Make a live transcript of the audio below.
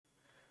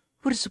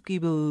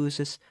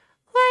Ursukibuses,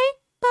 way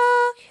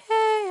back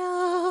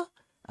here.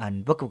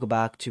 And welcome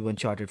back to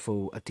Uncharted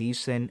for a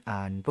Thieves and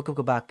welcome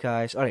back,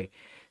 guys. Alright,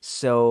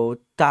 so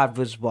that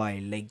was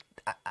wild. Like,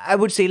 I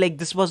would say, like,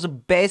 this was the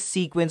best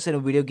sequence in a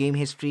video game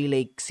history.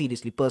 Like,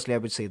 seriously, personally, I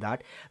would say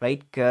that, right?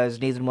 Because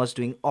Nathan was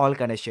doing all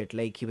kind of shit.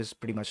 Like, he was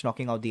pretty much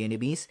knocking out the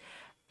enemies,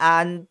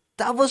 and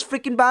that was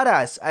freaking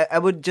badass. I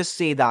would just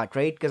say that,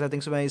 right? Because I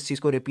think so. मैं इस चीज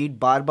को repeat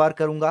बार बार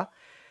करूँगा.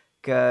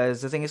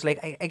 Because the thing is, like,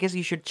 I guess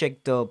you should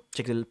check the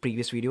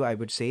previous video, I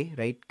would say,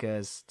 right?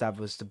 Because that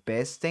was the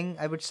best thing,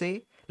 I would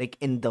say, like,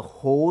 in the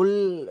whole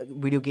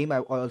video game.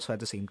 I also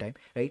at the same time,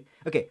 right?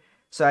 Okay,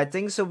 so I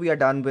think so. We are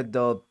done with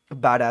the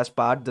badass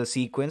part, the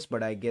sequence,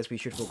 but I guess we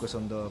should focus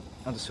on the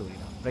story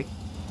now, right?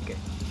 Okay.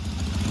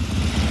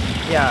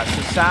 Yeah.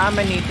 So Sam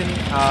and Nathan,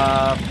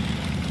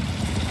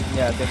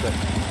 yeah, they're good.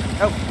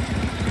 Oh,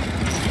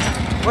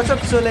 what's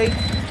up, Sully?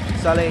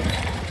 Sully.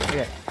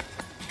 Okay.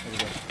 There we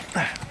go.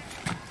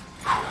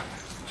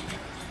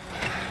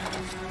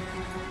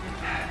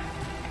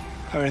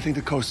 All right, I think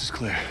the coast is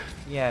clear.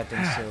 Yeah, I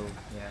think so.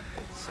 Yeah.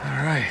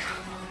 All right.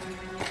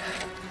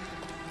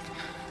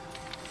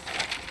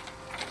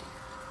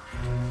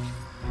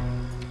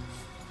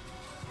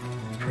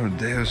 Pro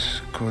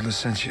Deus Cor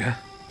Licentia.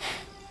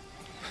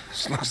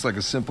 This looks like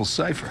a simple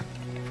cipher.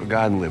 For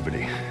God and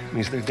liberty. I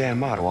mean, it's their damn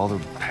motto. All the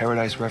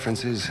paradise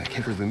references. I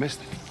can't believe we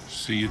missed it.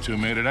 See, you two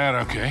made it out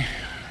okay.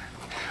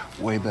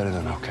 Way better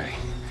than okay.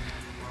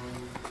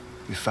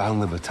 We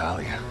found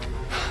Libertalia.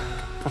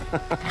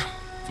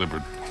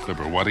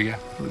 What are you?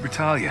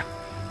 Libertalia.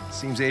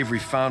 Seems Avery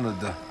founded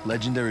the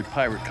legendary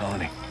pirate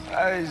colony.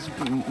 It's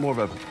more of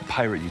a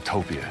pirate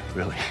utopia,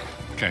 really.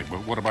 Okay,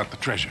 but what about the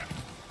treasure?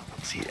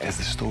 See, as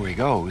the story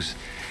goes,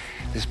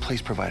 this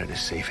place provided a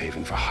safe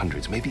haven for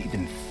hundreds, maybe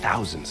even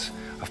thousands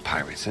of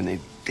pirates, and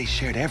they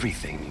shared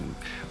everything.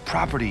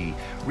 Property,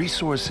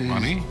 resources.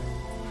 Money?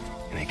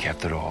 And they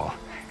kept it all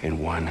in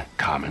one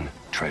common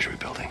treasury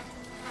building.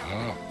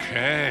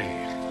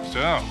 Okay.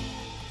 So,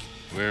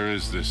 where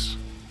is this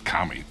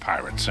commie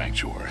pirate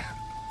sanctuary?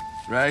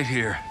 Right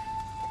here.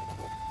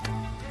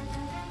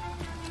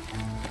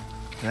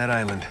 That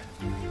island,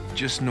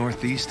 just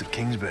northeast of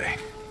Kings Bay.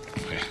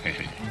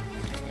 Hey,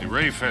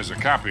 Rafe has a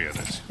copy of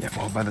this. Yeah,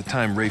 well, by the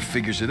time Rafe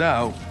figures it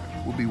out,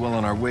 we'll be well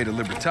on our way to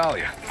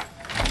Libertalia.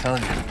 I'm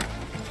telling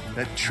you,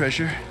 that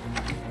treasure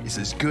is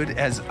as good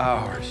as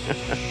ours.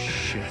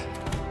 Shit.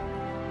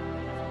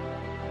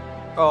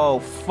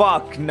 Oh,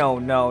 fuck. No.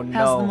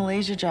 How's the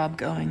Malaysia job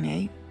going,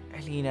 Nate?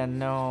 Elena,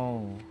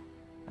 no.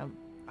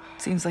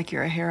 Seems like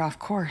you're a hair off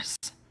course.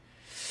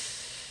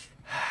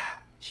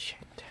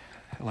 Shit.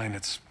 Elaine,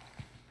 it's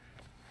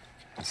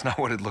not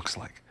what it looks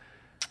like.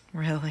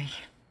 Really?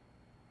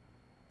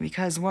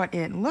 Because what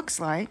it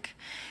looks like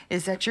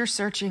is that you're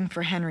searching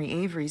for Henry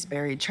Avery's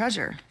buried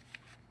treasure.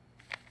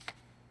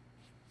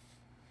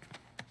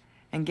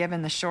 And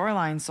given the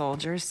shoreline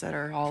soldiers that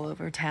are all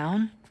over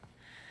town,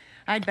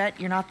 I'd bet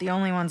you're not the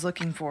only ones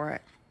looking for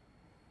it.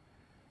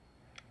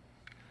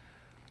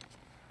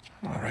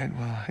 All right,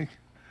 well, I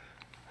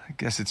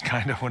guess it's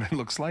kind of what it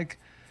looks like.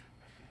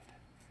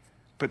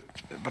 But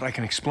I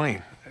can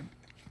explain.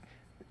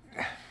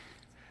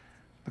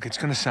 Look, it's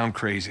gonna sound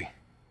crazy.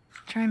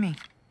 Try me.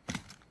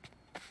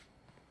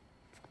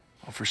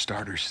 Well, for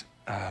starters,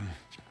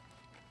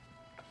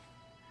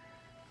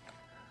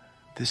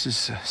 this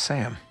is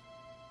Sam.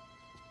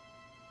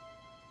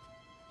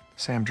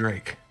 Sam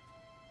Drake.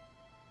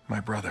 My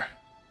brother.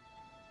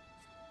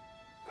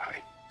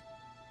 Hi.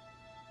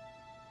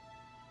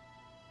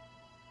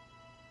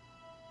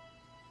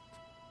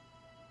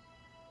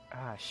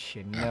 Ah,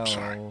 shit, I'm no.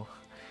 sorry.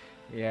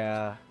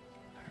 Yeah.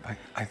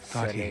 I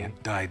thought he Silly.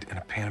 had died in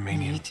a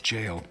Panamanian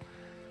jail,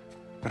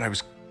 but I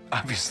was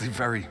obviously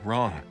very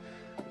wrong.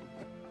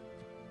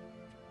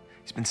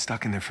 He's been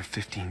stuck in there for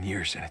 15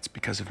 years, and it's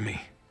because of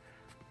me.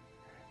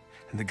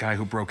 And the guy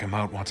who broke him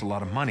out wants a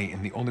lot of money,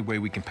 and the only way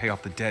we can pay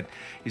off the debt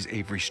is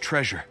Avery's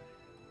treasure.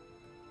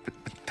 But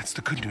that's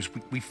the good news.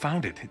 We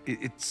found it.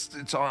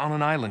 It's on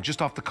an island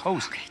just off the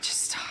coast. Okay,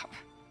 just stop.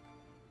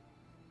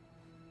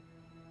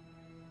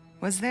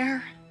 Was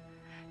there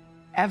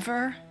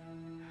ever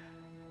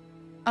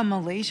a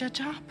Malaysia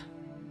job?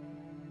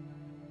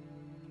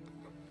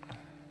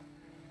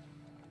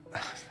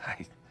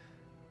 Okay.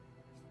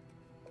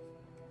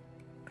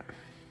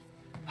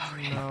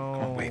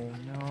 No. Wait.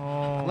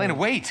 No. Elena,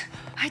 wait!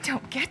 I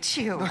don't get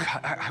you.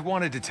 Look, I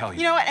wanted to tell you.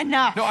 You know what?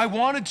 Enough. No, I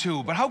wanted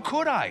to, but how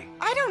could I?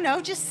 I don't know.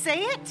 Just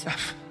say it.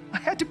 I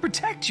had to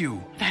protect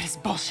you. That is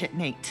bullshit,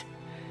 Nate.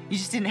 You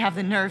just didn't have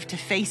the nerve to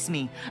face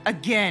me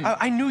again.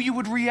 I knew you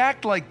would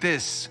react like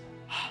this.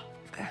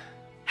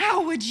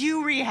 How would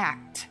you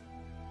react?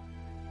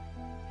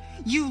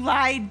 You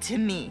lied to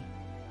me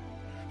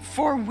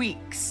for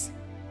weeks.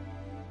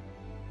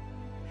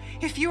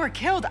 If you were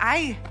killed,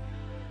 I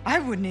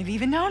wouldn't have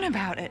even known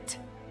about it.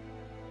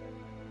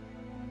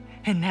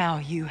 And now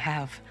you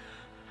have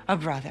a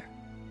brother.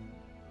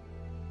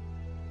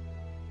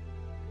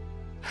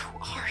 Who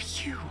are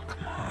you?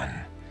 Come on.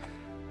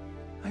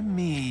 I'm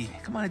me.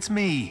 Come on, it's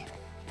me.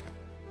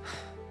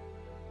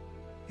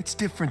 It's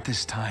different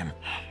this time.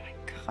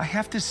 I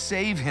have to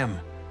save him.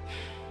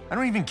 I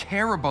don't even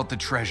care about the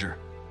treasure.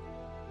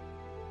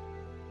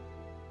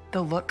 The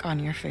look on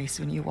your face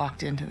when you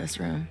walked into this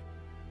room.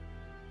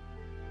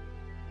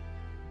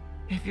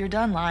 If you're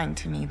done lying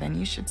to me, then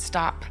you should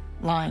stop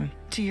lying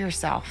to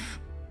yourself.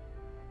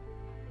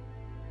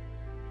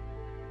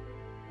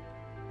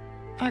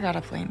 I got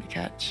a plane to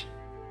catch.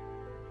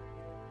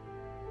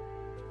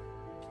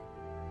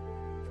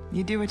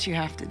 You do what you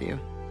have to do.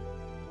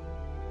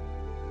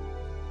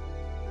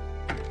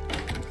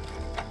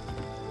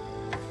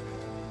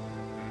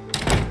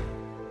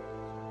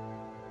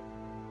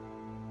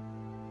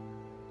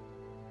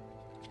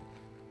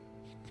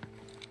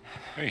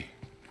 Hey.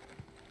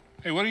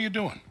 Hey, what are you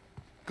doing?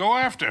 Go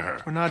after her.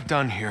 We're not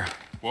done here.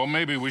 Well,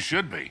 maybe we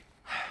should be.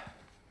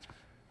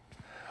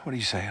 What are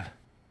you saying?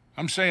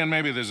 I'm saying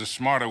maybe there's a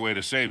smarter way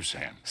to save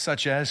Sam.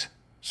 Such as?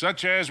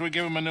 Such as we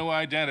give him a new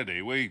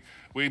identity. We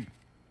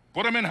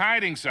put him in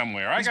hiding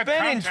somewhere. He's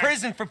been in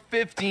prison for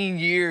 15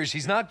 years.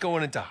 He's not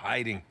going into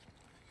hiding.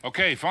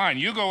 Okay, fine.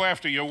 You go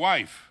after your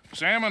wife.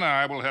 Sam and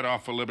I will head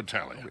off for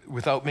Libertalia.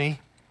 Without me?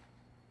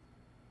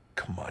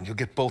 Come on, you'll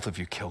get both of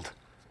you killed.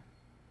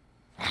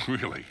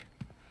 Really?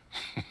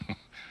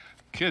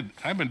 Kid,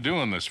 I've been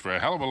doing this for a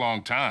hell of a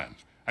long time.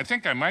 I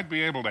think I might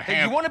be able to Hey,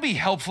 handle... you want to be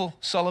helpful,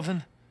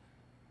 Sullivan?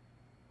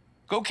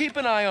 Go keep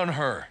an eye on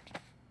her.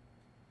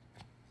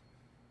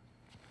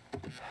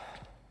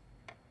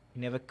 He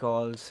never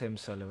calls him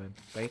Sullivan,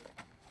 right?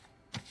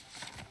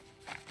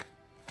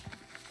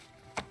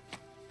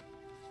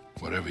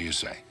 Whatever you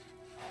say.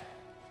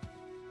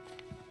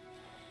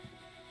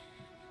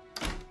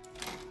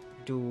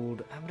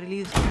 Dude, I'm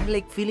really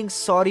like feeling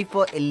sorry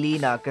for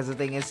Elena, because the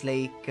thing is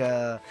like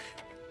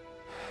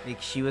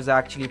she was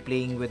actually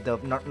playing with the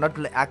not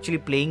actually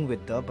playing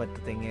with her, but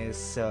the thing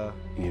is You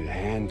need a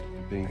hand?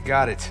 I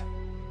got it.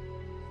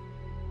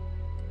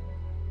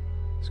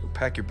 Let's go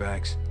pack your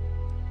bags.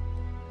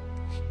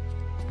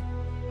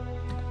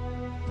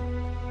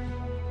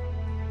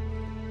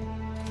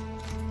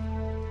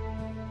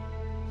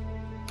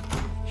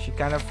 she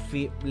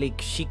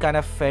kind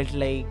of felt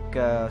like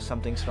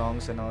something's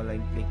wrong and all,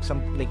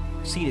 like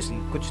seriously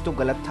कुछ तो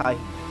गलत था ही.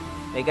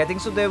 Like I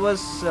think so there was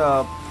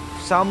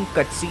some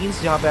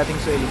cutscenes जहाँ पे I think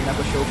so Elena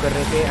को show कर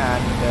रहे थे,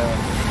 and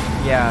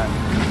yeah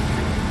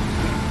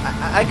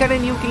I kind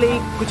of knew कि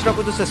like कुछ ना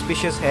कुछ तो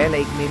suspicious है,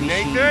 like maybe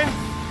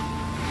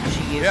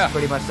she is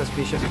pretty much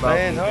suspicious about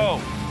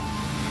Nathan.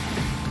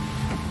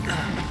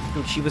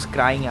 Dude, she was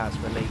crying as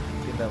well, like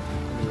in the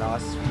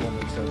last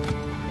moment, so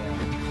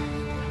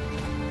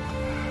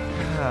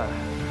What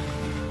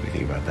do you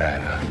think about that,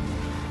 huh?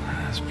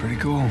 That's pretty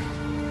cool.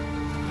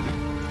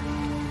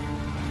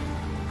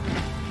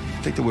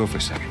 Take the wheel for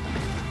a second.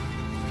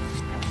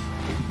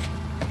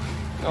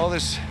 All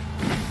this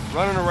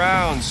running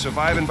around,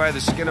 surviving by the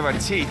skin of our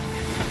teeth.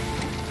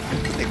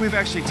 I think we've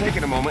actually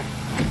taken a moment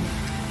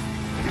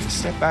to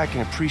step back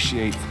and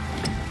appreciate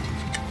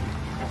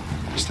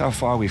just how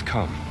far we've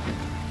come.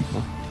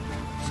 Huh?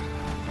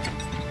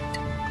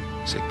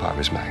 Sic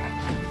Parvis Magna.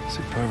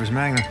 Sic Parvis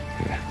Magna.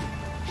 Yeah.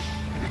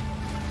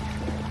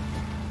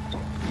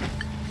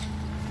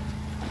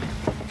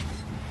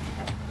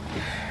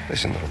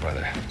 Listen, little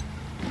brother.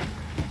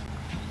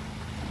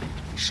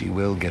 She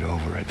will get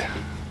over it.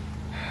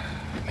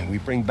 I mean, we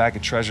bring back a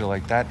treasure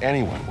like that,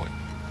 anyone would.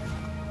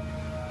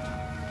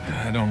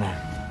 I don't know.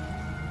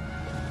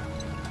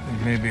 I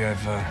think maybe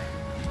I've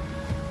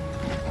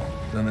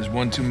done this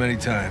one too many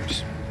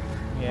times.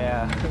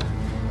 yeah.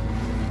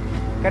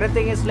 Kind of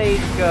thing is like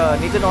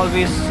Nathan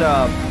always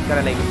kind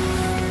of like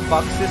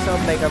fucks this up,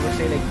 like I would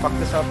say, like fuck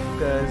this up,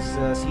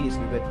 because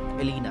seriously with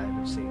Elena I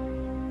would say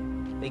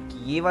like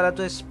ये वाला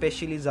तो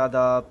especially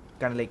ज़्यादा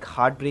kind of like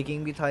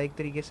heartbreaking भी था एक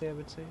तरीके से I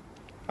would say.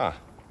 Huh.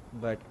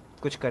 But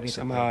कुछ कर नहीं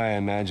Somehow सकता. I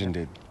imagined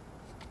it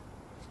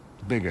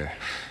bigger.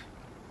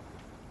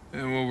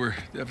 Yeah, well, we're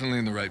definitely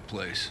in the right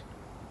place.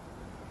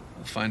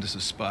 I'll find us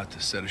a spot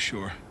to set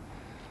ashore.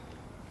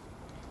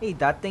 Hey,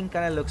 that thing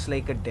kind of looks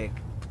like a dick.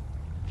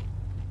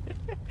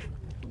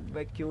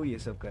 मैं क्यों ये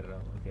सब कर रहा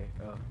हूँ? Okay.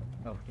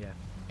 Oh yeah.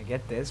 I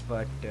get this,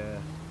 but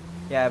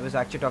yeah, I was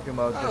actually talking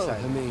about this I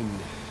island. mean,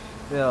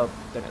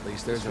 At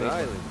least there's an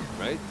island,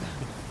 right?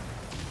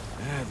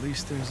 Yeah, at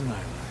least there's an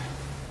island.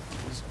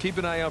 Just keep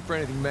an eye out for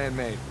anything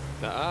man-made.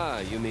 Ah,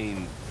 you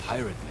mean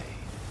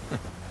pirate-made.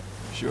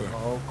 Sure.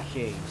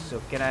 Okay,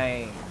 so can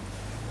I?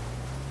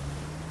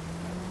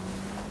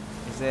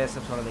 Is there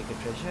some sort of like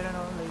a treasure and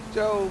all? Like,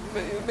 So,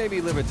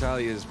 maybe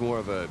Libertalia is more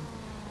of a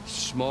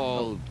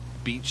small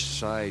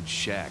beachside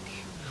shack.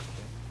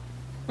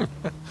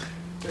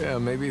 Yeah,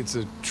 maybe it's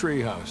a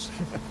tree house.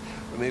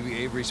 Or maybe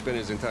Avery spent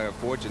his entire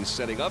fortune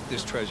setting up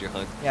this treasure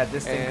hunt. yeah,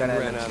 this thing And kind of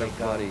ran looks out of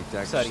like money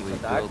to sorry actually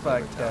for that, build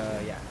but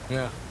Libertalia. yeah,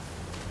 Yeah.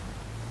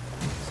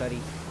 sorry.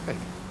 Hey,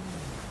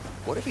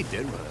 what if he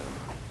did run out of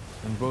money?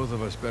 And both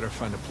of us better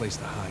find a place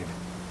to hide.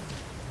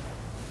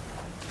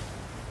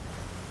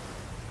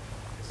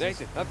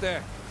 Nathan, up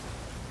there.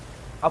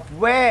 Up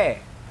where?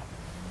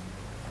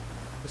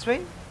 This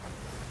way?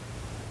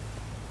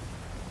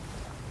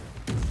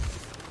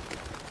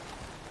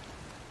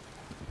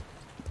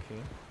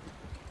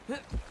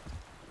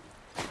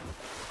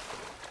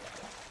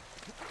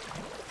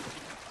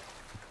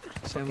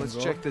 Sam, let's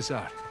go. check this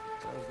out.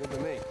 Sounds good to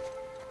me.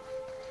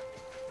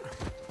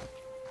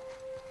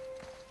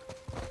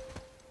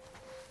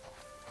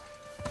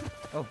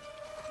 Oh.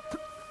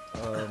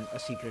 A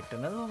secret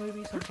tunnel or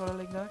maybe some sort of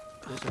like that.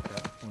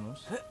 Who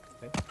knows?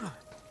 Okay.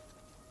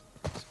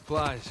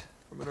 Supplies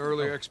from an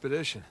earlier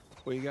expedition.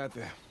 What you got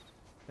there?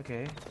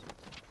 Okay.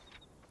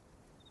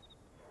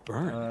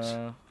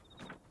 Burns.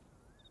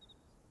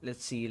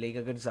 Let's see. Like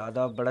अगर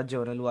ज़्यादा बड़ा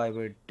journal हुआ I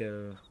would.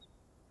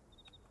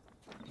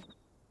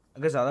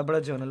 अगर ज़्यादा बड़ा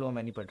journal हुआ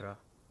मैं नहीं पढ़ रहा.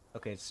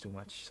 Okay, it's too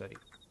much. Sorry.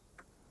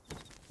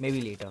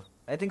 Maybe later.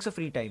 I think so.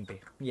 Free time पे.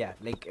 Yeah,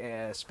 like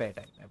spare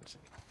time. I would say.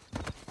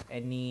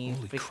 Any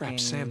Holy crap, freaking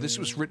Sam! This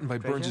was written by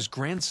treasure? Burns's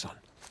grandson.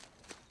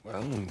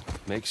 Well,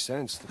 makes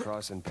sense. The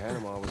cross in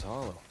Panama was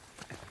hollow.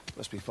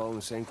 Must be following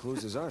the same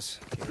clues as us.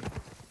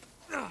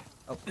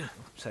 Oh,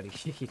 sorry.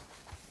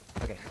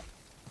 Okay.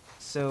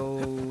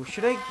 So,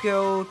 should I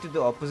go to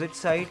the opposite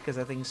side? Because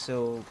I think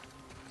so.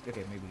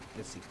 Okay, maybe.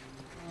 Let's see.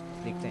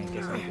 देखते हैं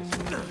कैसे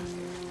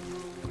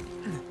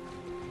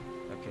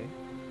Okay.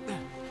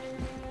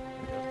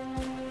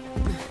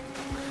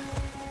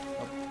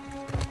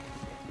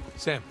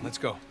 Sam, let's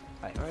go.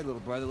 All right, little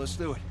brother, let's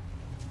do it.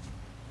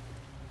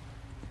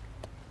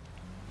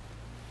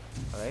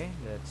 Alright,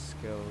 let's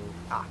go.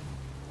 Ah,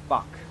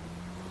 fuck.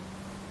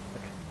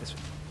 Okay, this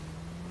way.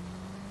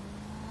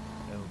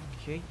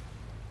 Okay.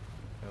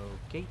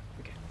 Okay,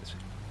 okay, this way.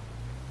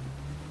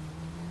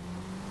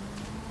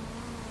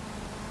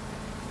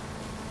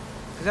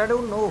 Because I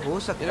don't know who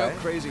You know,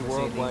 crazy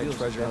worldwide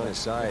treasure on his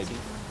side.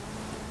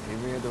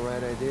 Maybe he had the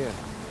right idea.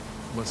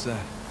 What's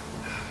that?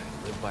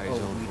 Lived by his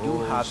own we rules.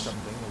 do have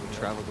something over here.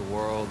 Traveled the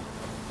world.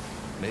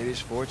 Made his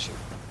fortune.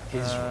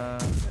 His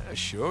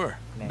Sure.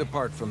 Nah.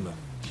 Apart from the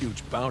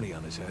huge bounty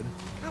on his head.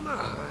 Come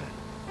on.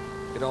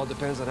 It all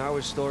depends on how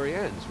his story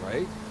ends,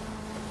 right?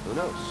 Who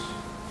knows?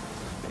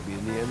 Maybe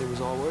in the end it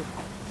was all worth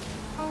it.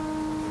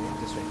 Okay,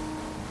 this way.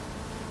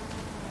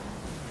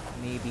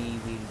 Maybe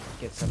we'll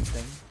get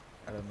something.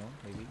 I don't know,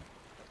 maybe.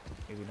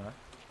 Maybe not.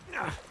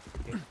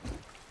 Okay.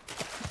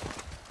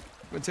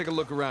 We're gonna take a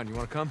look around. You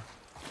wanna come?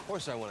 Of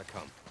course I want to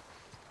come.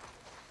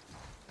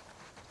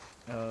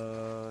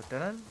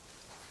 Tunnel?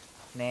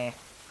 Nah.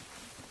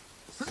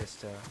 It's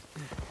just a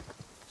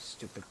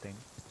stupid thing.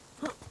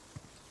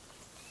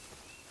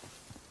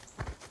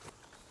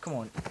 Come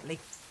on,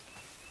 like.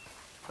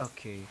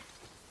 Okay.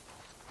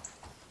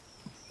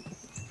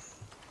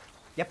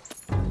 Yep.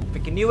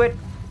 Freaking knew it.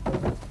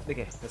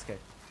 Okay, that's good.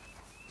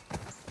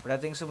 But I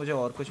think so मुझे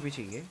और कुछ भी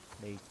चाहिए.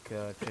 Like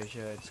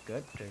treasure, it's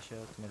good.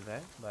 Treasure मिल रहा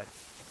है, but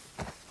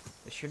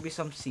there should be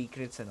some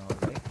secrets and all,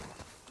 right?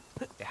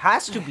 There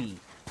has to be.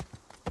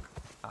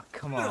 Ah,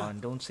 come on!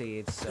 Don't say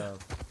it's a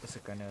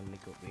kind of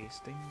like a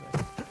waste thing, but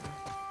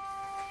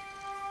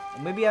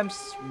maybe I'm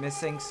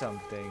missing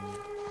something.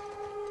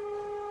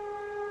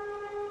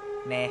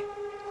 Nah.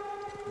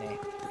 Nah.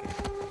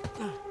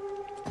 Okay.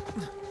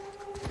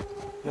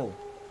 Whoa.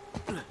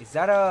 Is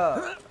that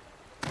a?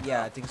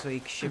 Yeah, I think so.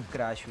 एक ship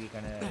crash हुई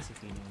kind of ऐसी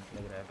feeling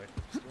लग रहा है, but.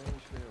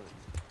 Strange feeling.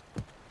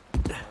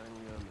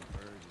 Finally on the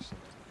verge of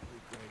something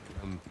really great.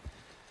 I'm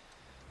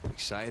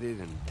excited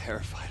and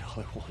terrified all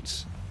at once.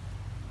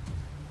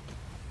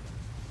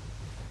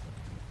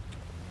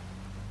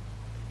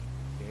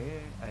 Okay,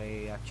 I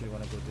actually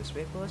want to go this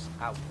way first.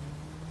 Ow.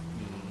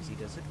 Easy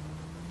does it.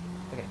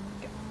 Okay,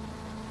 okay.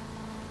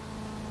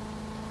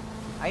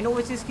 I know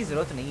which चीज़ की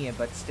ज़रूरत नहीं है,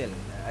 but still,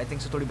 I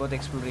think so थोड़ी बहुत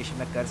exploration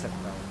मैं कर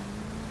सकता हूँ.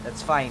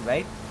 That's fine,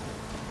 right?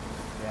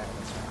 Yeah,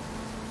 that's fine.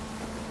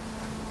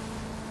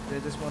 So I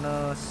just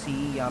wanna see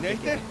यहाँ पे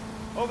क्या. Nathan,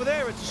 over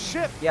there, it's a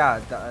ship. Yeah,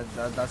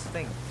 that's the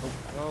thing. Oh,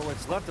 Oh,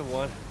 what's left of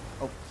one.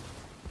 oh,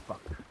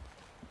 fuck.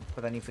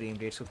 पता नहीं frame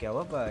rates को क्या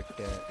हुआ, but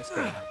it's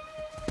good.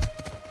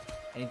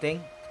 Anything?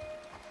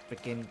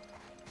 Freaking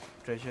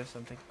treasure,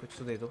 something. कुछ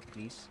तो दे दो,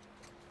 please.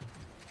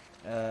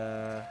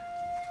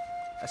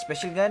 A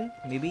special gun?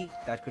 Maybe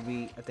that could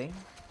be a thing.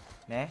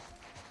 Nah.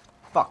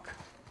 Fuck.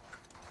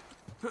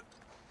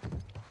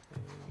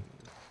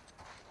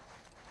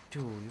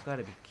 Dude, you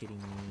gotta be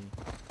kidding me.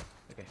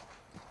 Okay.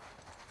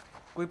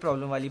 कोई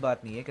problem वाली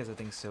बात नहीं है, because I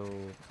think so.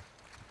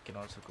 Can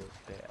also go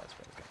there as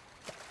well. Okay.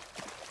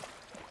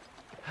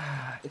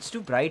 It's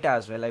too bright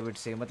as well, I would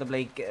say. मतलब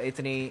like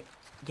इतने.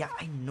 Yeah,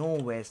 I know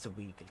where's the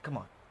vehicle. Come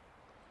on.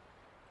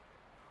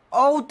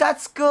 Oh,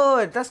 that's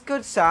good. That's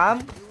good, Sam.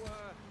 You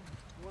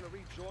want to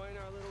rejoin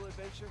our little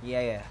adventure?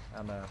 Yeah, yeah.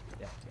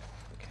 Yeah.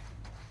 Okay.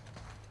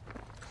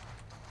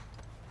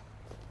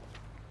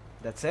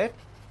 That's it?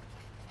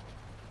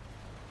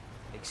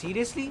 Like,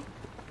 seriously?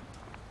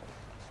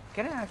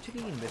 Can I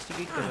actually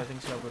investigate? Because I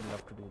think so I would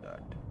love to do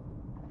that.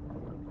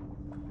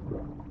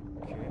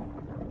 Okay.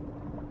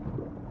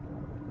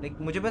 Like,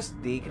 मुझे बस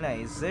देखना है.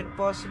 Is it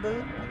possible?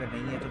 अगर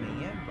नहीं है तो नहीं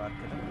है. बात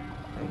करें.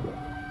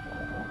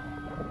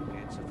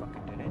 Okay, it's a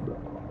fucking dead end.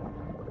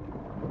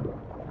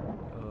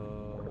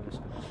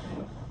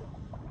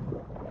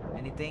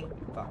 Anything?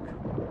 Fuck.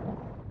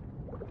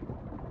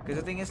 Because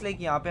the thing is like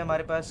यहाँ पे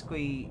हमारे पास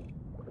कोई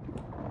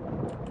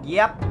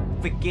Yep,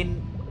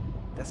 freaking.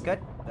 That's good.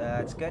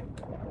 That's good.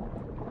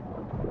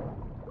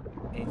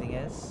 Anything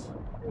else?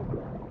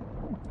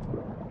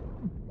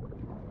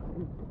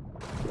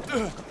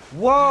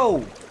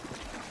 Whoa!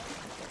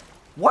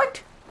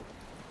 What?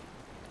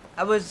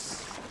 I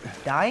was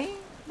dying,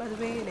 by the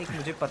way. Like,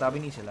 मुझे पता भी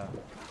नहीं चला.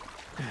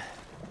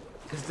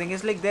 This thing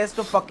is like there's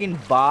no fucking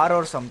bar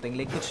or something.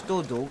 Like कुछ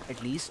तो दो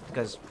at least,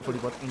 because थोड़ी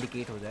बहुत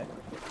indicate हो जाए.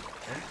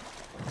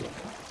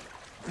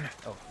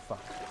 Oh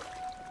fuck.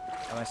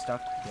 Am I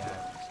stuck? Yeah.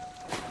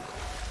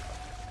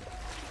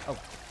 Oh,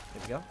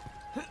 there we go.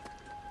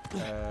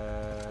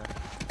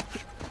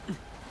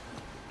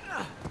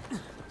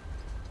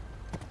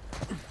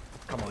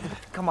 Come on.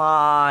 Come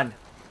on.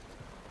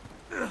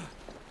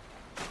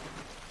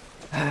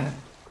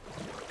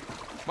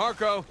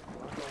 Marco!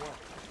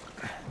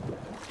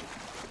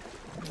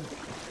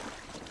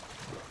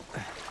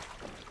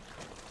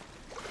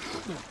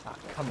 Ah,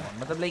 come on.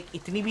 मतलब like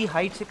इतनी भी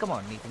height से come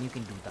on, Nathan, you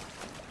can do that.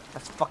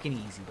 That's fucking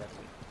easy, by the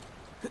way.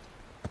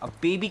 A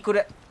baby could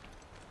have...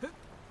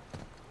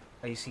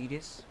 Are you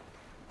serious?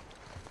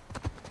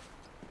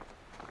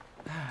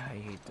 I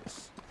hate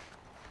this.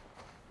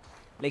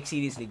 Like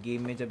seriously,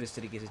 game में जब इस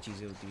तरीके से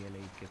चीजें होती है,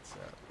 like it's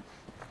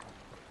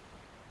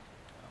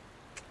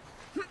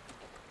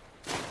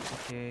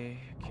okay,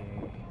 okay.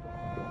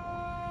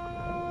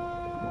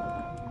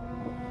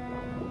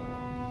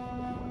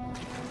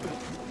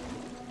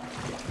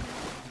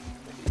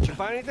 Did you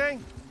find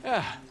anything?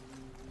 Yeah.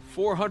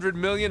 400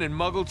 million in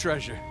Muggle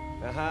treasure.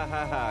 Ha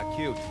ha ha,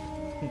 cute.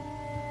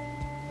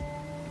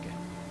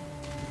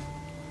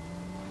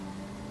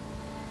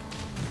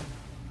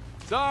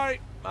 Sorry,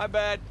 my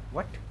bad.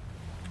 What?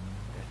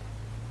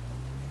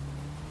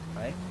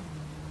 Right?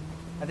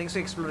 I think so.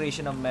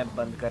 Exploration अब मैं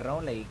बंद कर रहा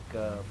हूँ, like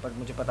पर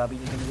मुझे पता भी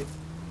नहीं है मुझे.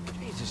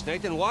 Jesus,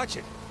 Nathan, watch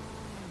it.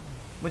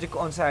 मुझे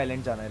कौन सा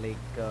island जाना है?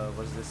 Like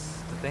was this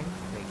the thing?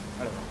 Like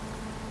I don't know.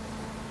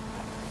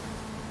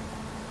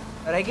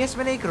 और I guess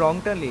मैंने एक wrong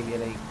turn ले लिया,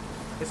 like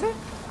is it?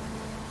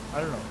 I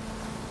don't know.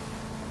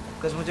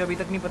 Because मुझे अभी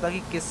तक नहीं पता कि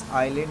किस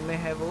island में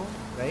है वो,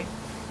 right?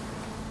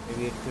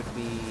 Maybe it could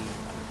be,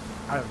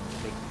 I don't know.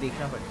 Like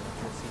देखना पड़ेगा.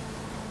 Let's see.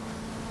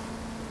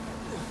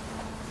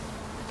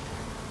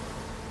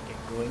 Okay,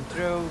 going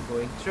through.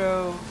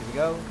 Here we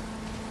go.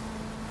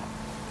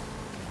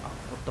 Oh,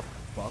 what the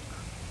fuck?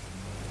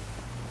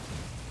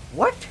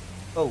 What?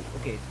 Oh,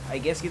 okay. I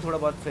guess ये थोड़ा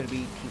बहुत फिर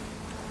भी ठीक.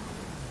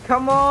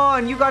 Come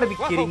on, you gotta be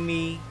kidding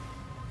me.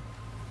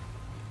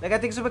 Like I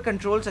think so मैं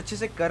controls अच्छे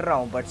से कर रहा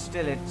हूँ, but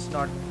still it's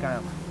not kind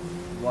of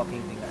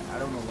walking thing. I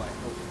don't know why.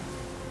 Oh.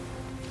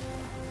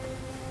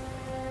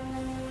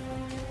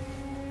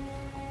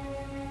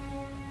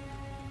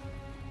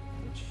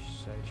 Which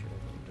side should I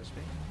go? This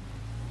way?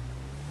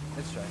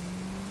 Let's try.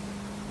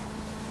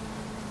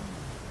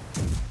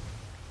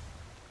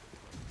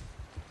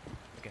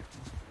 Okay.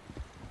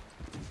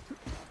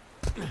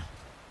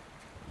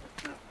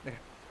 Okay.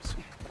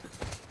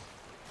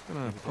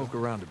 Gonna poke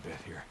around a bit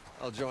here.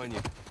 I'll join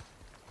you.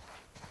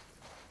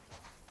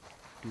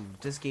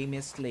 Dude, this game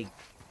is like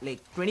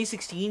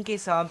 2016 के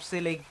हिसाब से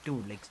like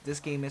dude, like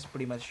this game is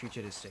pretty much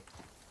futuristic.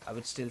 I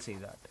would still say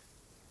that.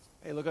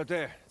 Hey, look up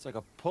there. It's like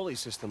a pulley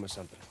system or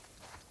something.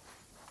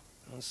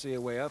 I don't see a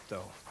way up,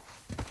 though.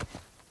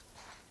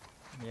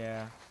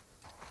 Yeah.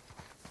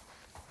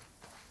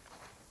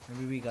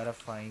 Maybe we gotta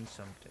find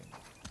something,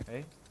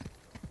 right?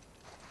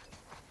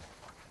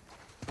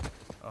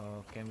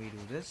 Can we do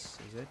this?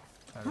 Is it?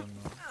 I don't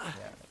know.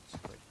 Yeah, it's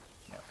good.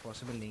 Yeah,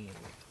 possible नहीं है ये.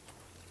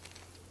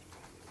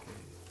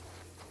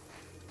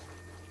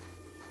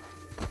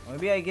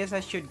 Maybe I guess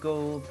I should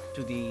go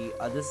to the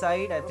other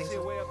side. I think see a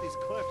so. way up these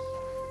cliffs.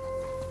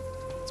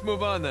 Let's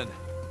move on then.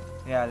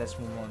 Yeah, let's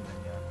move on then.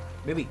 Yeah,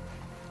 maybe,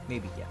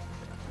 yeah.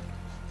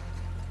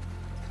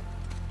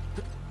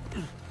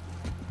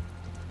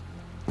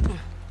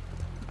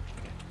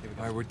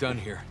 All right, we're done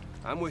here.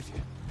 I'm with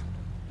you.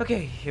 Okay,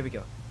 here we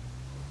go.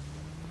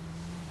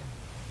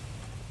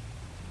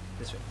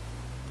 This way.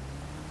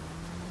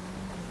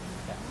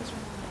 Yeah, this way.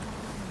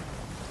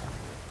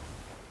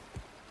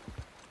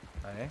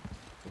 Alright,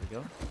 here we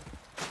go.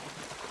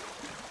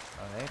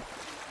 Alright.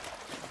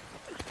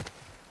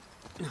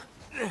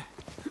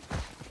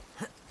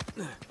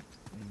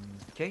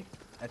 Okay,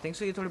 I think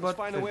so. You thought Let's about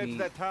find a way up to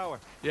that tower.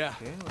 Yeah.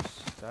 Okay, what's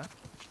that?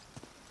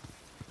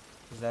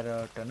 Is that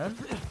a tunnel?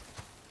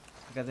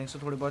 I think so.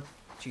 थोड़ी बहुत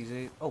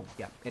चीजें. Oh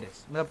yeah, it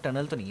is. मतलब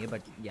tunnel तो नहीं है,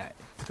 but yeah,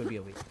 it could be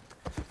a way.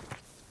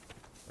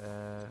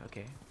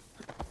 Okay.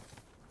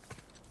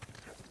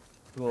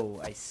 Whoa,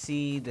 I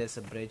see. There's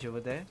a bridge over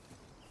there.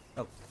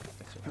 Oh,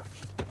 that's right.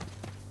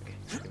 Okay,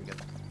 here we go.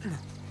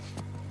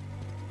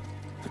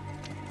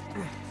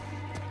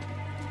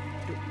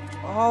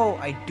 Oh,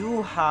 I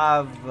do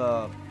have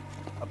a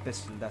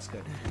pistol. That's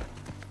good.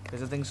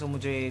 Because the thing so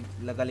मुझे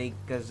लगा like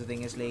because the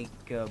thing is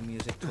like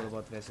music थोड़ा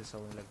बहुत वैसे सा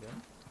होने लग गया.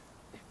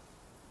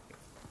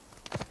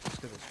 Let's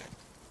go this way.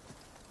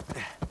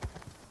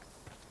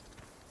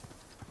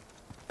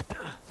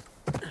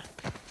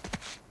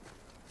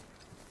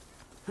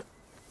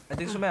 I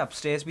think so मैं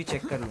upstairs भी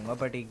check कर लूँगा,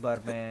 but एक बार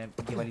मैं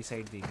ये वाली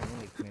side देख लूँ,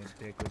 like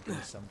there could be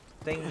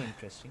something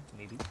interesting,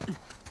 maybe,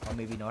 or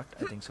maybe not.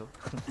 I think so.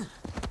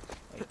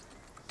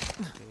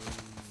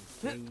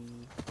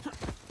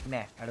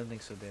 Nah, I don't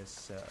think so.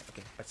 There's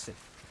okay, but still,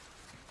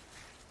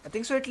 I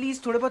think so. At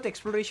least थोड़े बहुत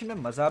exploration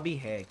में मज़ा भी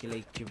है कि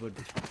like you would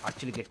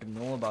actually get to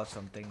know about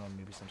something or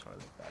maybe some sort of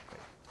like that,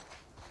 right?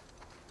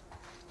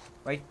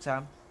 Right,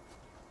 Sam?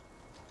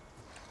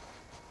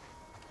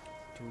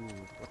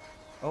 Dude.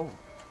 Oh,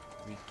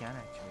 we can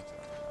actually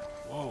tell that.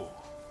 Whoa.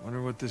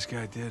 Wonder what this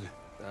guy did.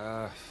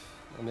 Well,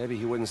 maybe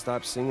he wouldn't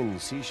stop singing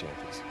sea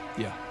shanties.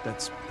 Yeah,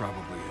 that's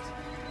probably it.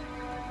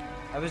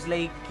 I was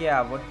like,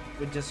 yeah, what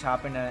just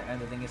happened,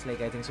 and the thing is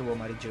like, I think so वो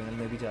हमारे journal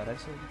में भी जा रहा है,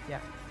 so yeah.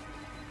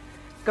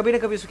 कभी ना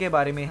कभी उसके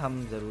बारे में हम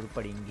ज़रूर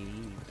पढ़ेंगे,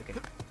 okay?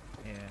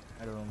 Yeah,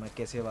 I don't know मैं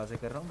कैसे आवाज़ें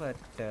कर रहा हूँ, but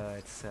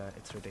it's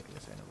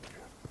ridiculous, I know.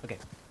 Okay.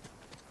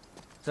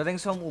 So I think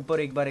so हम ऊपर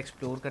एक बार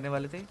explore करने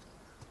वाले थे.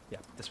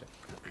 Yeah, this way.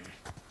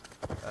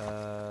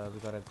 We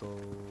gotta go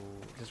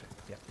this way.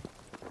 Yeah.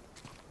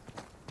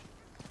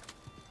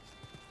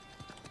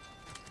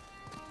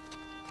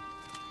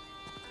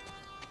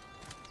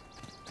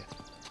 Okay.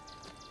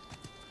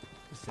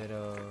 Is there a...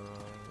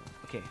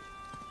 Okay.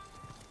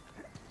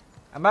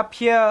 I'm up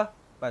here.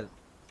 Well,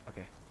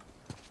 okay.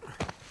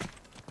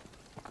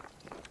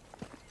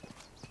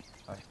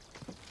 Alright.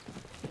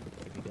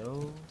 Here we go.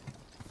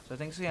 So I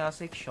think so यहाँ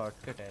से एक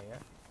shortcut है यार.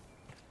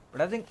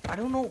 But I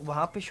don't know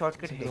वहाँ पे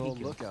shortcut है It's an he old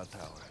क्यों? lookout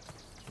tower.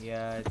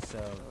 Yeah, it's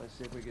Let's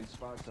see if we can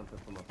spot something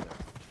from up there.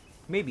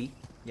 maybe.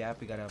 Yeah,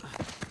 we gotta.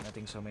 I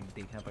think so. हमें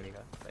देखना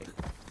पड़ेगा. Right.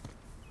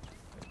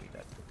 Maybe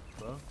that could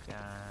work.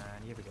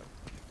 And here we go.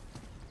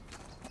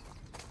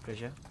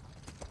 Treasure.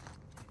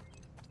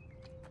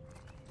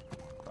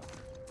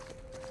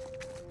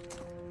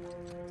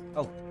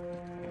 Oh.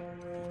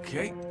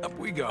 Okay, up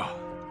we go.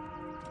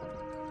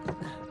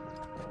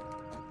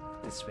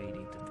 This way,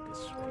 Ethan.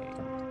 This way.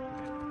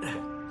 Okay.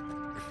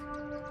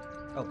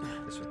 Oh,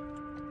 this way.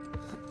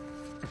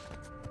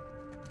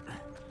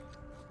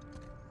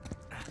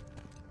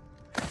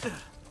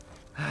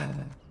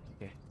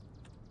 Okay.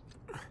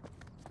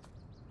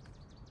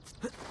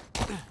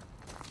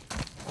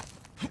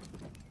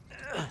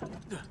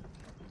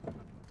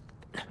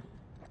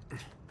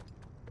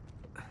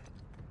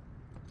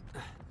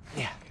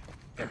 Yeah.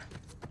 Good.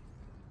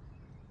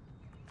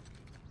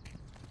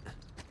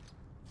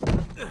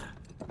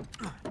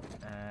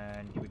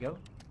 And here we go.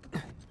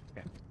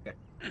 Okay, good.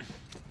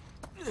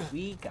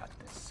 We got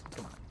this.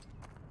 Come on.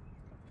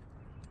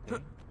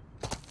 Okay.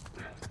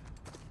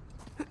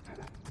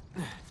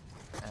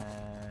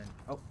 And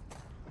oh.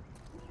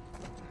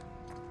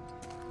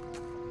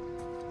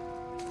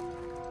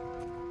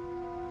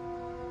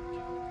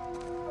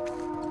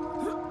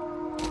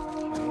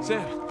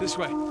 Sam, this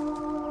way. Oh.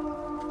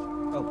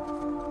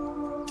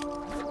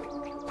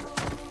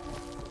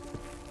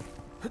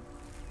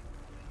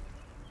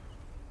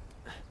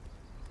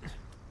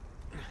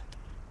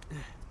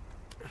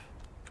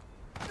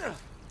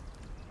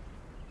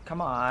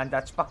 Come on,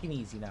 that's fucking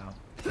easy now.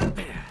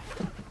 Good.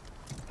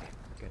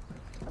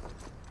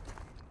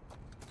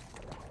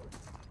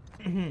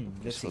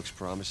 This looks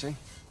promising.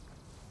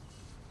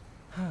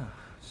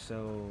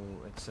 So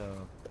it's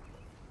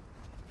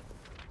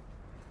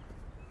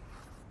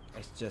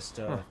just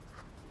I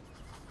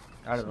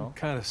don't know. Some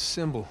kind of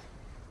symbol.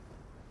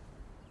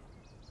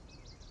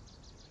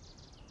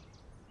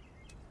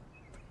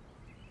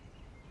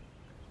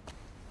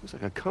 Looks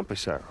like a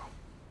compass arrow.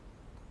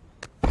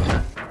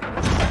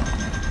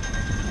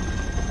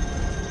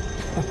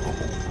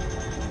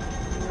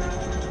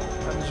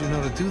 How did you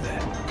know to do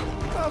that?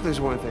 Well, there's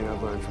one thing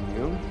I've learned from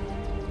you.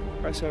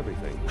 Press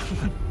everything.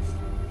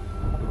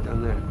 Look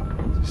down there.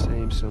 It's the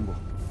same symbol.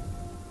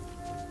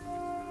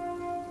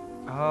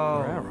 Oh.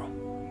 Your arrow.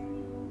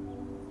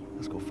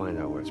 Let's go find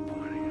out where it's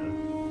pointing,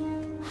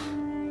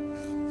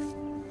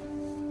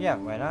 Yeah,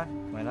 why not?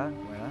 Why not?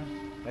 Why not?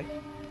 Right?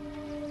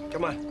 huh?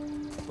 Come on.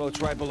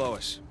 Boat's right below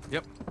us.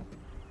 Yep.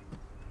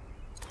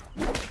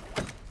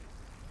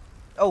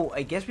 Oh,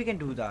 I guess we can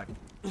do that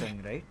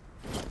thing, right?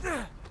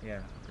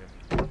 Yeah.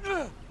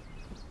 Okay.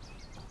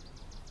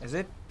 Is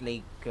it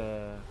like?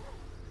 Yep,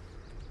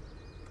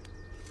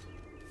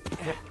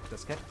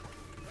 that's good.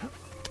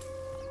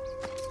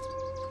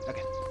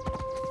 Okay.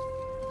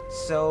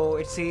 So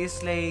it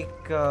says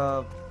like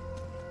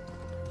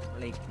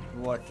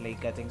what?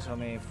 Like I think so.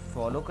 हमें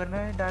follow करना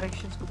है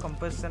directions को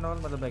compass and all.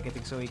 मतलब like I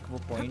think so एक वो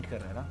point कर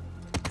रहा है ना?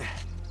 Okay.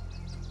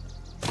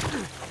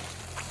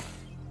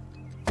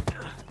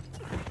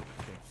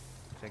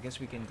 So I guess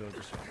we can go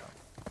this way now.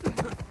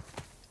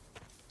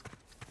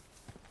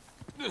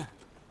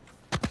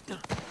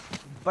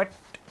 But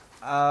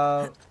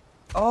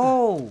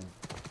oh,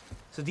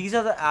 so these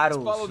are the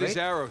arrows. Follow right? these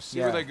arrows, see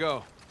Yeah. where they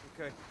go.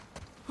 Okay.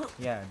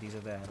 Yeah, these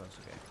are the arrows.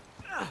 Okay.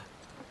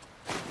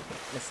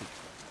 Let's see.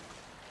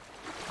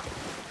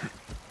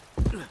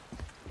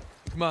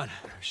 Come on,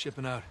 we're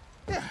shipping out.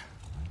 Yeah.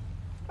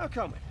 I'm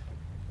coming.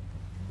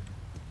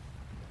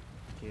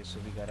 Okay, so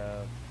we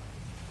gotta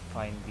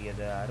find the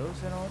other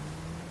arrows and all.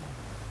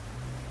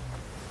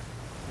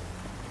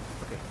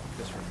 Okay,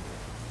 this one.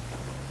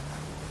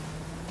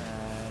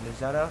 And is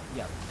that a...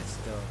 Yeah, it's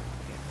the...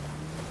 Okay.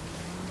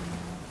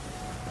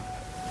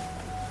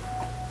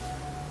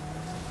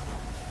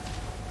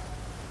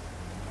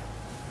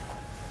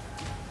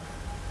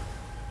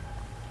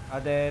 Are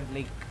there,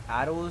 like,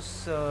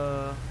 arrows?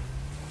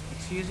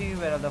 Excuse me,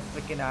 where are the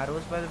freaking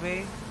arrows, by the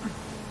way?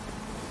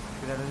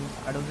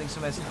 I don't think so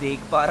मैं देख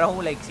पा रहा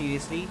हूँ, like,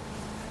 seriously.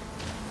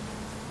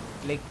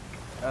 Like,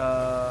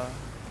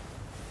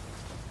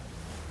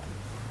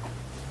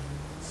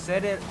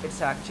 said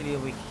it's actually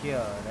over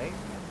here, right?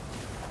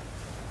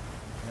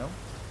 No?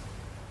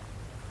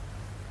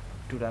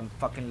 Dude, I'm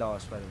fucking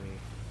lost, by the way.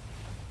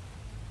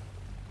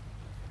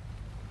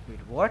 Wait,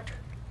 what?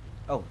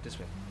 Oh, this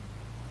way.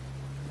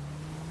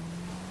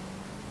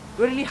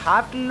 Do I really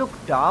have to look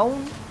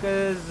down?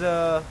 Because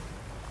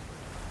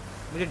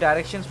मुझे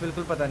directions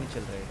बिल्कुल पता नहीं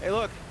चल रहे. Hey,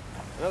 look,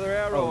 another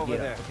arrow over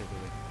there. Okay,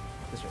 wait.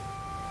 This way.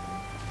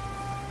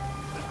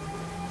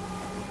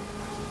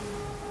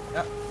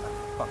 Ah,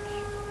 fuck.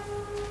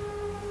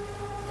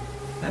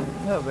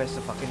 Where's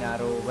the fucking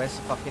arrow? Where's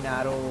the fucking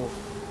arrow?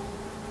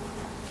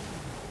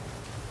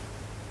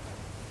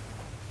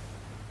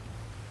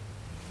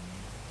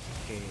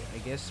 Okay, I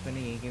guess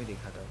मैंने यहीं कहीं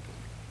देखा था. Okay.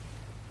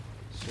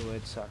 So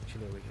it's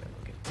actually over here.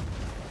 Okay.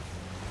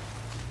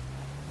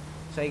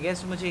 So I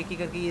guess मुझे एक ही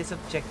करके ये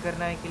सब चेक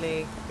करना है कि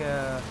like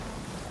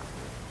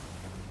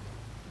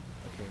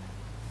okay.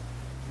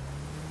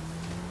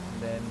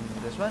 And then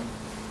this one.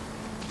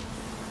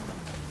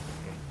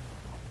 Okay.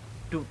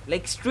 To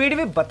like straight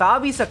away बता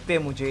भी सकते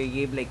हैं मुझे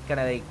ये like kind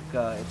of like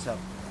it's a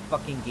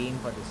fucking game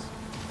for this.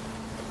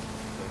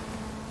 Okay.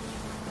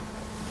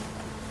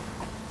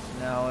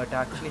 Now it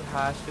actually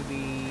has to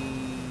be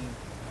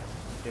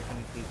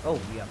definitely. Oh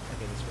yeah.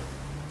 Okay, this way.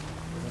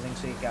 I think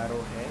so एक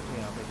arrow है तो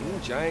यहाँ पे Ooh,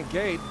 giant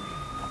gate.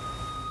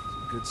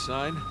 Good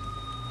sign.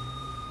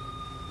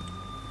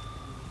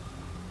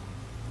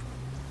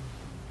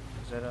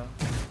 Is that a...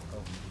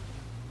 Oh.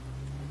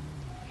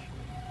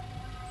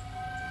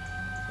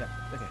 Yeah,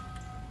 okay.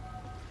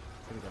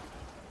 Here we go.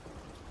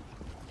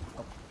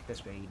 Oh,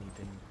 this way,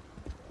 Nathan.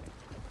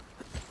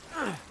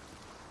 Okay.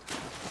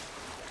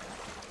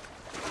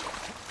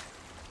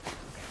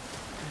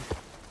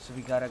 So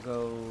we gotta go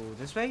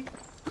this way,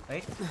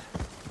 right?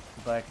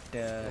 But,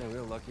 Man,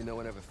 real lucky no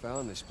one ever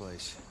found this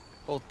place.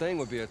 Whole thing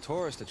would be a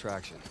tourist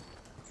attraction.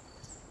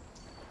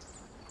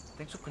 I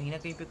think so कहीं ना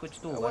कहीं पे कुछ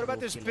तो होगा. What about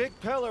this big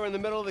pillar in the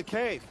middle of the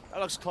cave?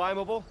 That looks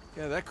climbable.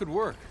 Yeah, that could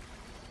work.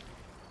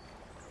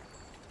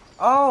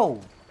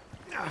 Oh!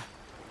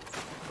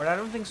 But I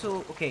don't think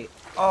so. Okay.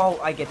 Oh,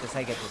 I get this.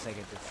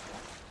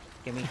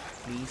 Give me,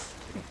 please.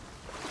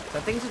 So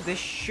I think so this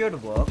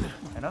should work,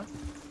 you know?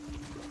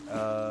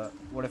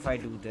 What if I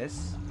do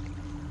this?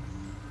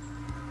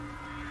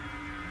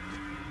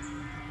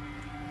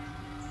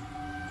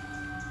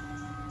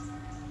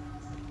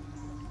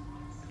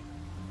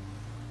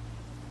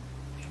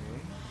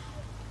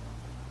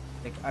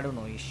 Like, I don't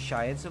know, ये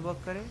शायद से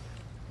work करे,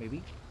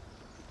 maybe.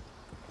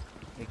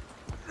 Like,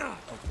 oh,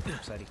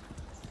 sorry.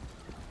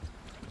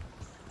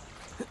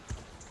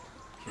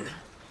 Okay.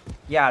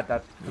 Yeah,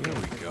 that. There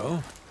we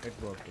go. It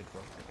worked. Okay.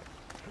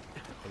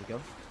 There we go.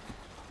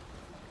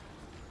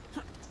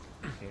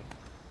 Okay.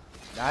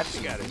 That's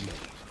You got it.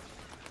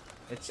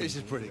 It's This is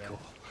easy, pretty yeah. cool.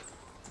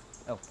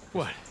 Oh.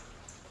 What?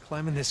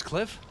 Climbing this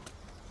cliff?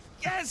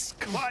 Yes,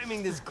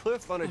 climbing this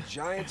cliff on a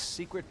giant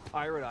secret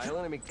pirate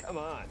island. I mean, come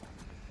on.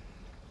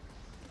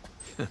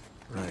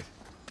 Right.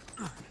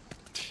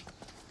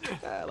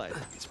 I like it.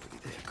 It's pretty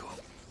damn cool.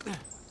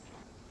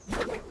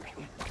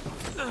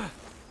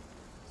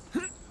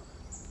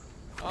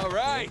 All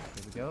right.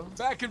 Here we go.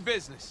 Back in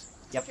business.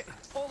 Yep. Okay,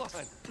 hold on.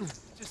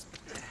 Just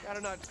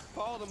gotta not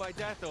fall to my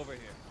death over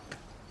here.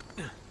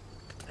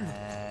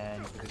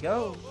 And here we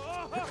go.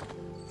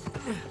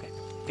 Okay,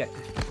 good.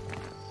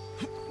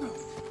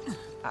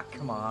 Ah,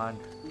 come on.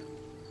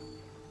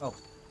 Oh.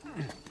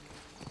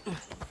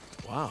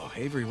 Wow,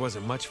 Avery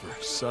wasn't much for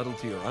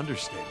subtlety or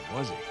understatement,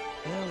 was he?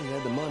 Well, he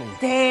had the money.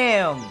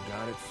 Damn!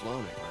 Got it,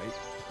 flown it, right?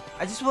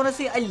 I just want to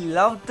say I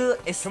love the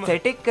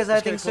aesthetic because I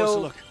Let's get think a closer so.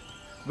 look.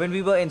 When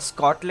we were in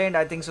Scotland,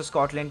 I think so.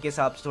 Scotland के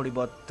हिसाब से थोड़ी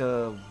बहुत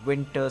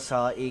winter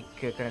सा एक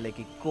kind of like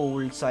a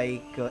cold सा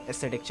एक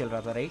aesthetic चल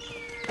रहा था, right?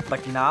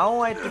 But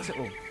now I think so.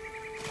 Oh,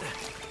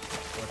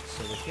 what's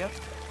over here?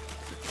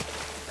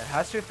 That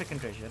has to be freaking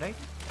treasure, right?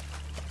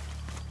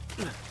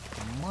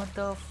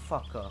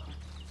 Motherfucker.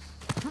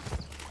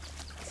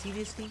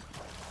 Seriously?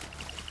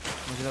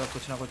 मुझे लगा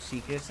कुछ ना कुछ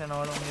secrets and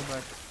all होंगे,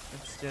 but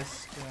it's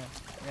just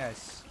yeah,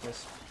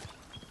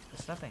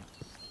 it's nothing.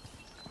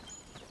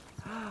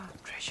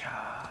 Treasure!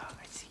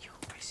 I see you.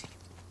 Bitch.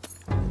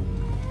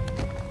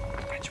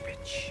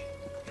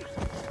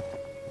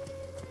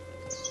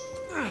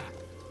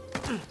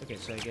 Okay,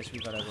 so I guess we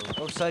gotta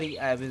go. Oh, sorry,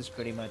 I was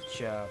pretty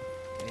much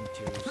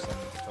into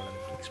some sort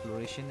of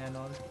exploration and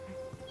all.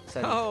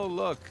 Sorry. Oh,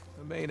 look.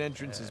 The main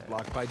entrance is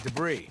blocked by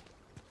debris.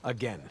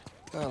 Again.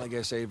 Well, I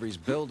guess Avery's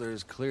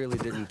builders clearly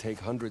didn't take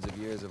hundreds of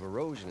years of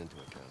erosion into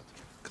account.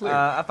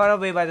 Clear. Far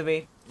away, by the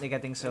way. Like, I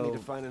think I need so. to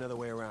find another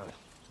way around.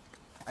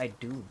 I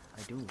do.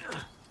 Okay,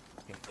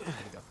 here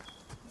we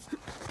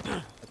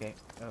go. Okay,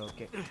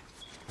 okay.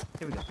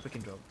 Here we go, pick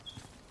and roll.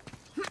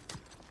 Here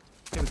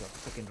we go,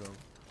 pick and roll.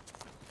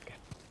 Okay.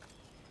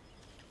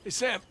 Hey,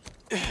 Sam.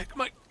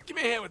 Come on, give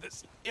me a hand with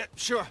this. Yeah,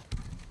 sure.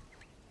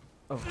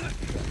 Oh,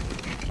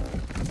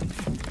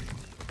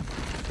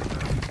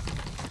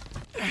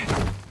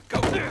 Go.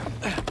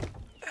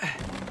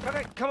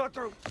 Okay, come on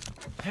through.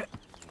 here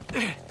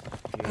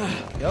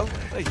we go.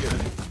 Thank you.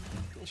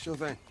 Sure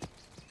thing.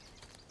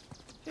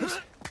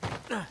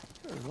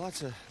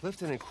 Lots of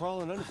lifting and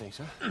crawling under things,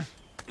 huh?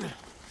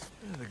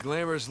 The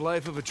glamorous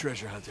life of a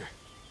treasure hunter.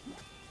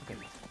 Okay.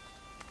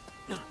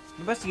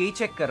 मैं बस यही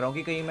check कर रहा हूँ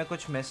कि कहीं मैं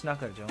कुछ मिस ना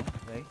कर जाऊँ,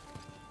 right?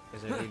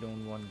 Because I really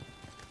don't want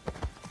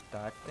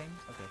that thing.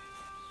 Okay.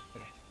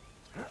 Okay.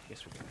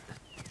 Yes, we can.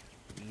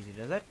 Easy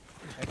does it.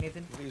 Right,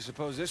 Nathan? What do you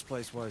suppose this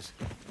place was?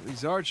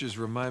 These arches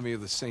remind me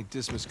of the St.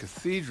 Dismas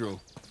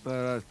Cathedral,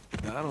 but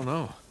I don't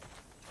know.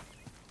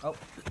 Oh.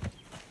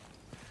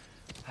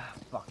 Ah,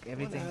 fuck.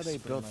 Everything's how they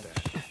pretty built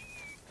much...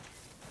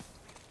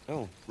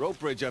 Oh, rope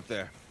bridge up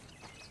there.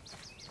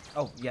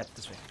 Oh, yeah,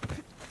 this way.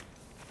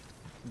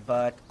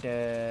 But,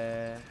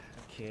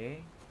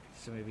 okay.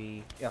 So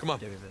maybe... Yeah, Come on.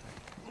 there we go.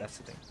 That's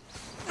the thing.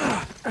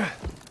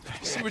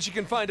 See what you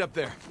can find up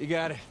there. You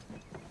got it.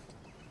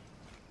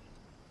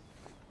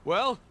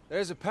 Well,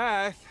 There's a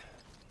path,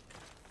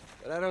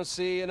 but I don't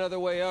see another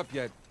way up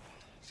yet.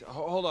 So,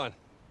 hold on.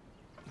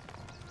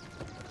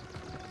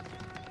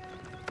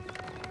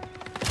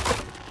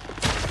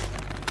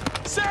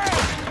 Sam!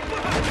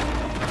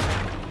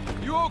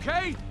 You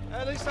okay?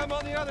 At least I'm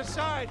on the other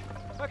side.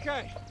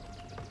 Okay.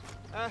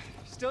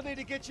 Still need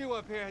to get you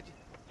up here.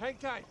 Hang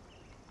tight.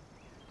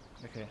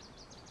 Okay.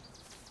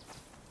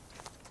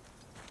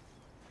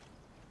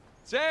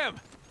 Sam!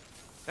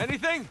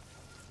 Anything?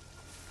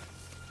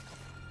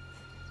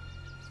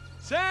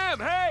 Sam,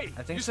 hey!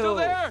 I think you so. still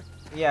there?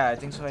 Yeah, I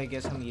think so. I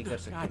guess हम ये कर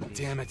सकते God हैं.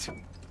 damn it.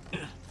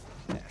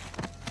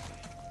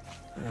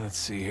 Let's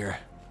see here.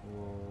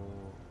 Whoa,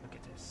 look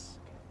at this.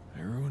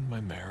 I ruined my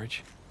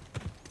marriage.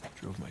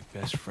 Drove my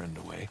best friend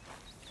away.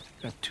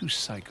 Got two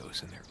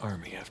psychos in their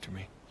army after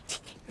me.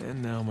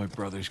 And now my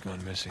brother's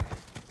gone missing.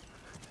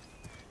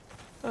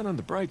 Not on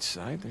the bright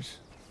side, there's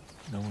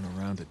no one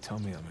around to tell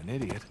me I'm an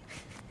idiot.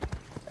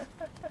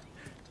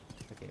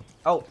 Okay.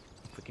 Oh,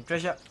 freaking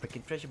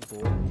treasure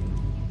board.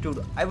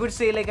 Dude, I would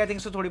say like I think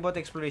so थोड़ी बहुत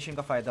exploration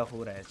का फायदा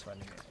हो रहा है इस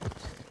वाले में.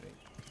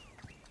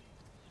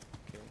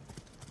 Okay.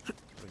 Here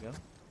we go.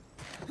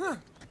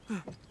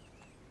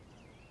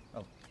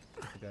 Oh,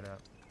 we gotta.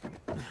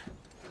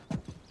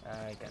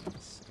 I got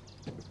this.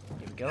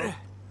 Here we go.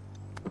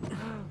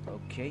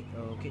 Okay,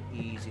 okay,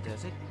 easy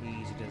does it,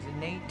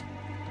 Nate.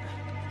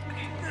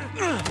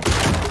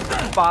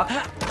 Fuck.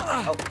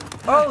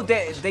 Oh,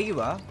 there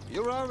you are.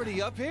 You're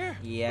already up here?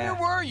 Yeah.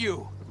 Where were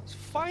you? It's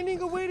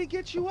finding a way to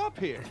get you up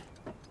here.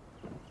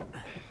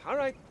 All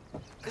right,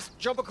 just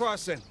jump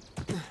across then.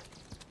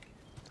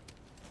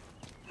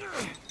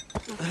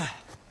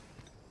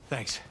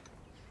 Thanks.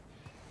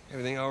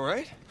 Everything all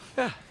right?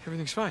 Yeah,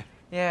 everything's fine.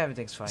 Yeah,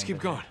 everything's fine. Let's keep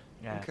but- going.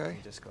 Yeah, Okay.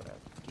 we just gotta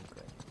keep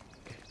going.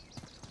 Okay.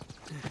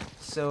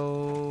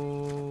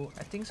 So,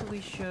 I think so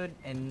we should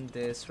end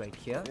this right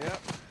here. Yeah,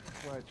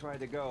 that's where I tried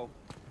to go.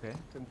 Okay.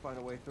 Couldn't find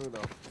a way through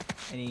though.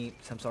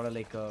 Some sort of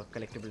like a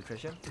collectible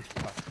treasure? Oh,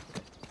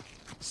 okay.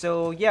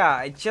 So, yeah,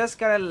 I just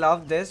gotta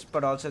love this,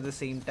 but also at the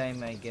same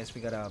time, I guess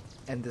we gotta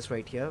end this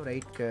right here,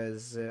 right?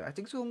 Because I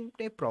think so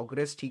हमने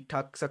progress ठीक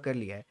ठाक सा कर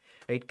लिया है,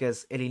 right?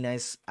 Because Elena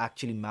is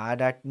actually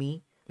mad at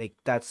me. Like,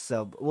 that's,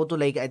 वो तो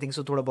like, I think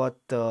so थोड़ा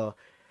बहुत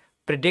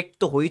predict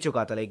तो हो ही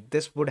चुका था, like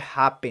this would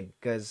happen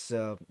because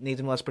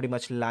Nathan was pretty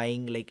much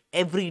lying like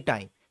every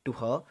time to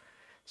her.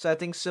 So I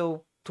think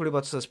so थोड़ी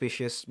बहुत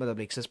suspicious, मतलब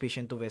like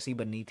suspicion तो वैसे ही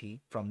बननी थी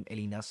from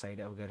Elena's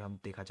side अगर हम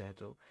देखा जाए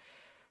तो.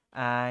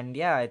 And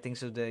yeah, I think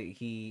so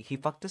he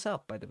fucked us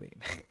up, by the way.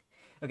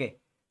 Okay,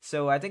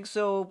 so I think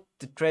so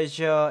the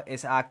treasure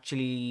is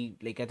actually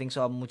like I think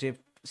so अब मुझे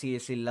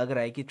seriously लग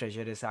रहा है कि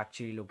treasure is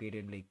actually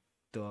located like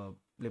the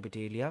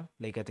Libertalia,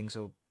 like I think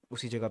so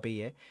उसी जगह पे ही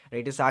है,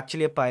 right? It's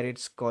actually a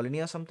pirates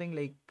colony or something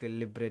like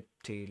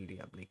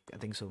Libertalia, like I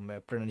think so. मैं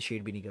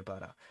pronunciate भी नहीं कर पा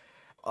रहा,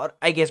 और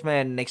I guess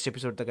मैं next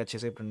episode तक अच्छे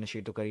से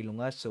pronunciate तो कर ही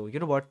लूँगा. So you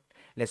know what,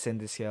 let's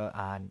end this here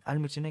and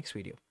I'll meet you next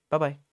video. Bye bye.